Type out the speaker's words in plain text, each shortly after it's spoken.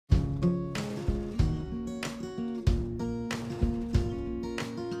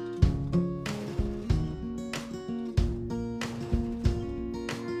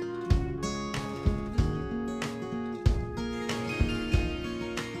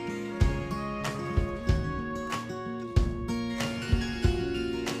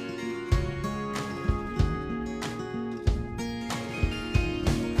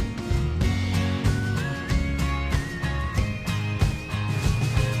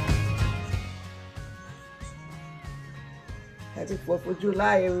Happy 4th of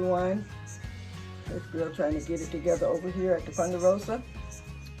July, everyone. ChurchGirl trying to get it together over here at the Ponderosa.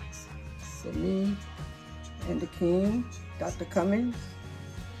 For me and the King, Dr. Cummings.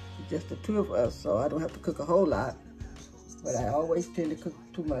 It's just the two of us, so I don't have to cook a whole lot. But I always tend to cook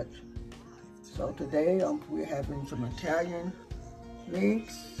too much. So today we're having some Italian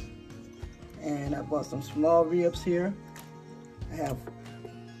links. And I bought some small ribs here. I have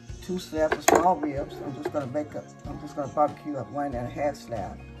 2 slabs of small ribs. I'm just gonna barbecue up 1.5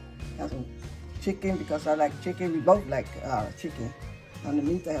 slab. I have some chicken because I like chicken. We both like chicken.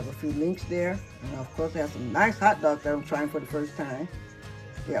 Underneath I have a few links there. And of course I have some nice hot dogs that I'm trying for the first time.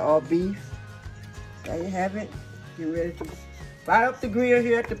 They're all beef. There you have it. Get ready to fire up the grill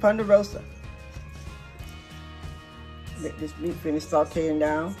here at the Ponderosa. Let this meat finish sauteing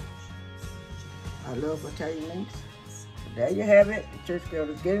down. I love Italian links. There you have it. The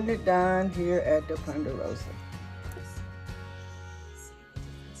ChurchGirl is getting it done here at the Ponderosa.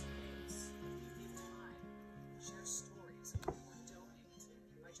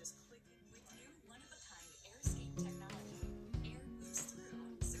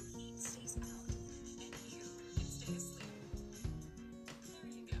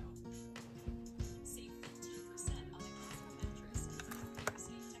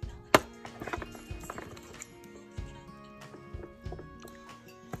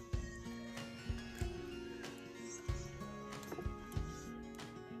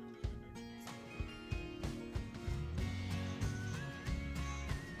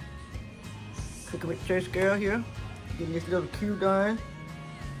 Cooking with ChurchGirl here, getting this little cue done.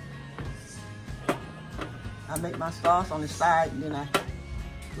 I make my sauce on the side and then I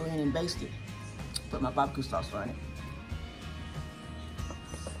go in and baste it. Put my barbecue sauce on it.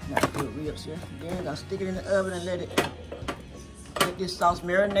 Got the ribs here. Then I'm gonna stick it in the oven and let this sauce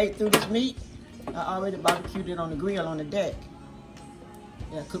marinate through this meat. I already barbecued it on the grill on the deck.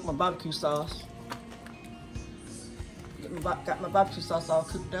 Yeah, I cooked my barbecue sauce. Got my barbecue sauce all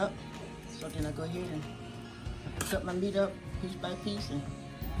cooked up. So then I go ahead and cut my meat up piece by piece and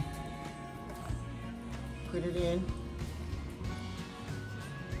put it in.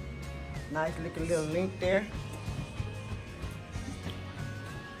 Nice looking little link there.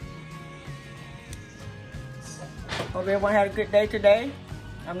 Hope everyone had a good day today.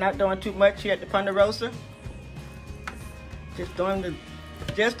 I'm not doing too much here at the Ponderosa. Just doing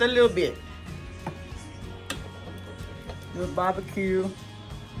just a little bit. Little barbecue.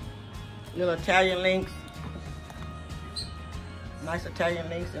 Little Italian links, nice Italian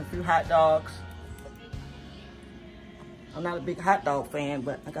links, and a few hot dogs. I'm not a big hot dog fan,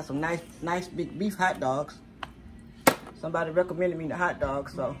 but I got some nice big beef hot dogs. Somebody recommended me the hot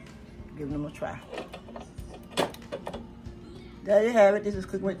dogs, so I'm giving them a try. There you have it. This is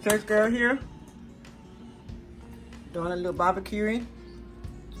Cooking with ChurchGirl here. Doing a little barbecuing.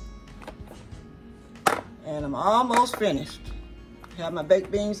 And I'm almost finished. Have my baked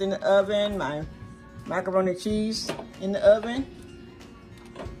beans in the oven, my macaroni and cheese in the oven.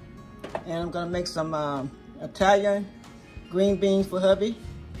 And I'm gonna make some Italian green beans for hubby.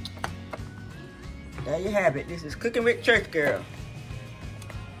 There you have it. This is Cooking with ChurchGirl.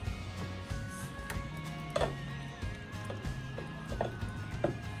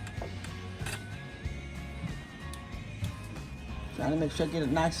 Trying to make sure I get a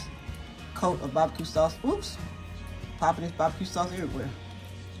nice coat of barbecue sauce. Oops. Popping this barbecue sauce everywhere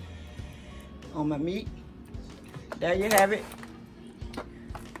on my meat. There you have it.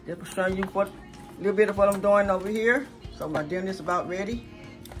 Just showing you a little bit of what I'm doing over here. So my dinner is about ready.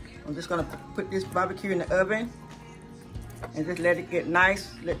 I'm just gonna put this barbecue in the oven and just let it get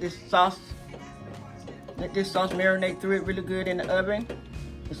nice. Let this sauce marinate through it really good in the oven.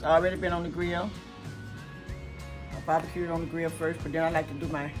 It's already been on the grill. I barbecued it on the grill first, but then I like to do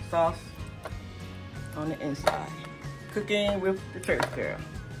my sauce on the inside. Cooking with the ChurchGirl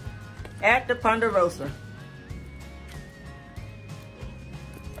at the Ponderosa.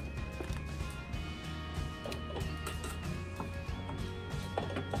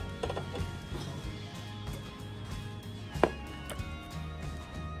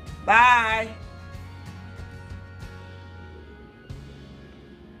 Bye.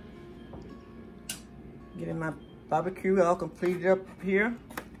 Getting my barbecue all completed up here.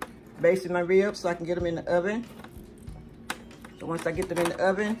 Basting my ribs so I can get them in the oven. So once I get them in the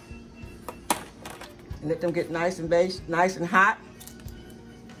oven, and let them get nice and based, nice and hot,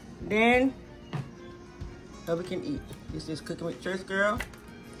 then we can eat. This is Cooking with ChurchGirl.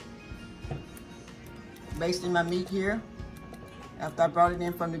 Basting my meat here. After I brought it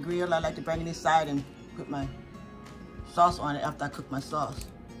in from the grill, I like to bring it inside and put my sauce on it after I cook my sauce.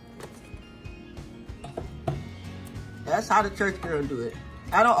 That's how the church girl do it.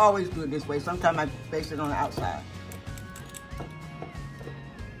 I don't always do it this way. Sometimes I base it on the outside.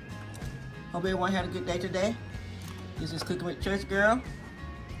 Hope everyone had a good day today. This is Cooking with Church Girl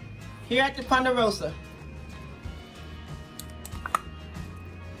here at the Ponderosa.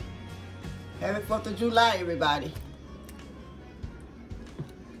 Happy 4th of July, everybody.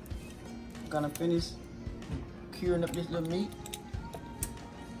 I'm gonna finish curing up this little meat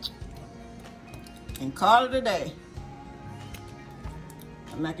and call it a day.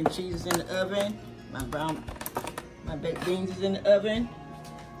 My mac and cheese is in the oven. My baked beans is in the oven.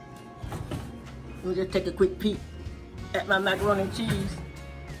 We'll just take a quick peek at my macaroni and cheese.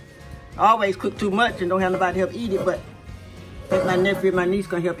 I always cook too much and don't have nobody to help eat it, but I think my nephew and my niece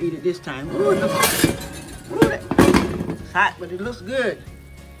gonna help eat it this time. Ooh, it's hot, but it looks good.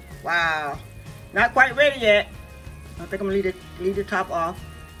 Wow. Not quite ready yet. I think I'm gonna leave the top off,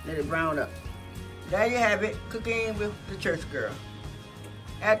 let it brown up. There you have it, cooking with the church girl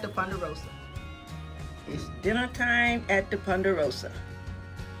at the Ponderosa. It's dinner time at the Ponderosa.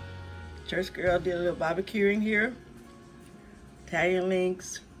 Church girl did a little barbecuing here. Italian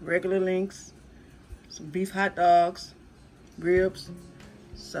links, regular links, some beef hot dogs, ribs.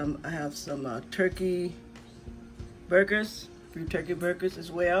 I have some turkey burgers, beef turkey burgers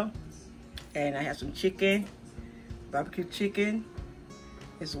as well. And I have some chicken, barbecue chicken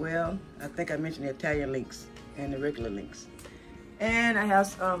as well. I think I mentioned the Italian links and the regular links. And I have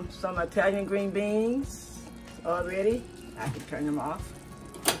some Italian green beans already. I can turn them off.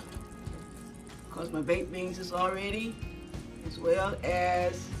 Of course, my baked beans is all ready, as well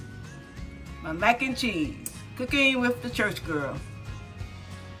as my mac and cheese. Cooking with the church girl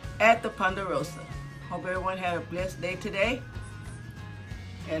at the Ponderosa. Hope everyone had a blessed day today.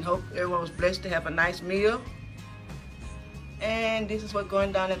 And hope everyone was blessed to have a nice meal. And this is what's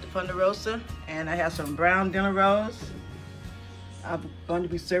going down at the Ponderosa. And I have some brown dinner rolls I'm going to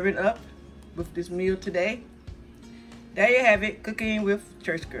be serving up with this meal today. There you have it, cooking with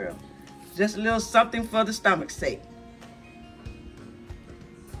church girl. Just a little something for the stomach's sake.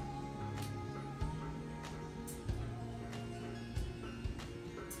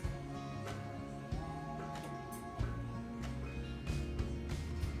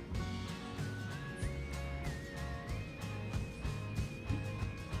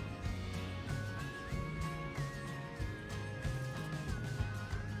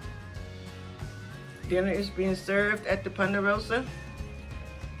 Dinner is being served at the Ponderosa.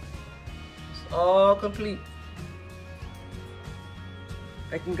 It's all complete.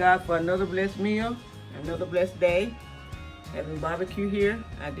 Thanking God for another blessed meal, another blessed day. Having barbecue here.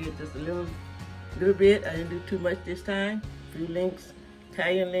 I did just a little bit. I didn't do too much this time. A few links,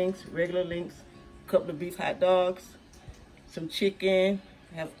 Italian links, regular links, a couple of beef hot dogs, some chicken.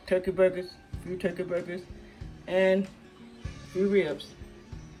 I have turkey burgers, a few turkey burgers, and a few ribs.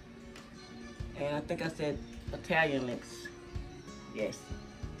 And I think I said Italian links. Yes.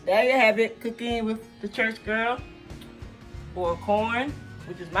 There you have it, cooking with the church girl. Boiled corn,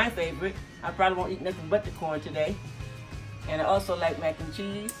 which is my favorite. I probably won't eat nothing but the corn today. And I also like mac and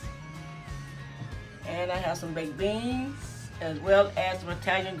cheese. And I have some baked beans, as well as some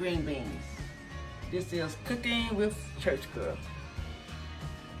Italian green beans. This is cooking with church girl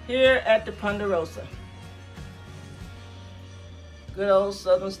here at the Ponderosa. Good old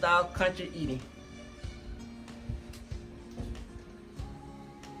Southern style country eating.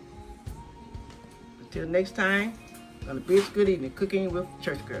 Until next time, on a big good evening, cooking with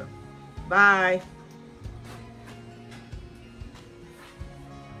church girl. Bye.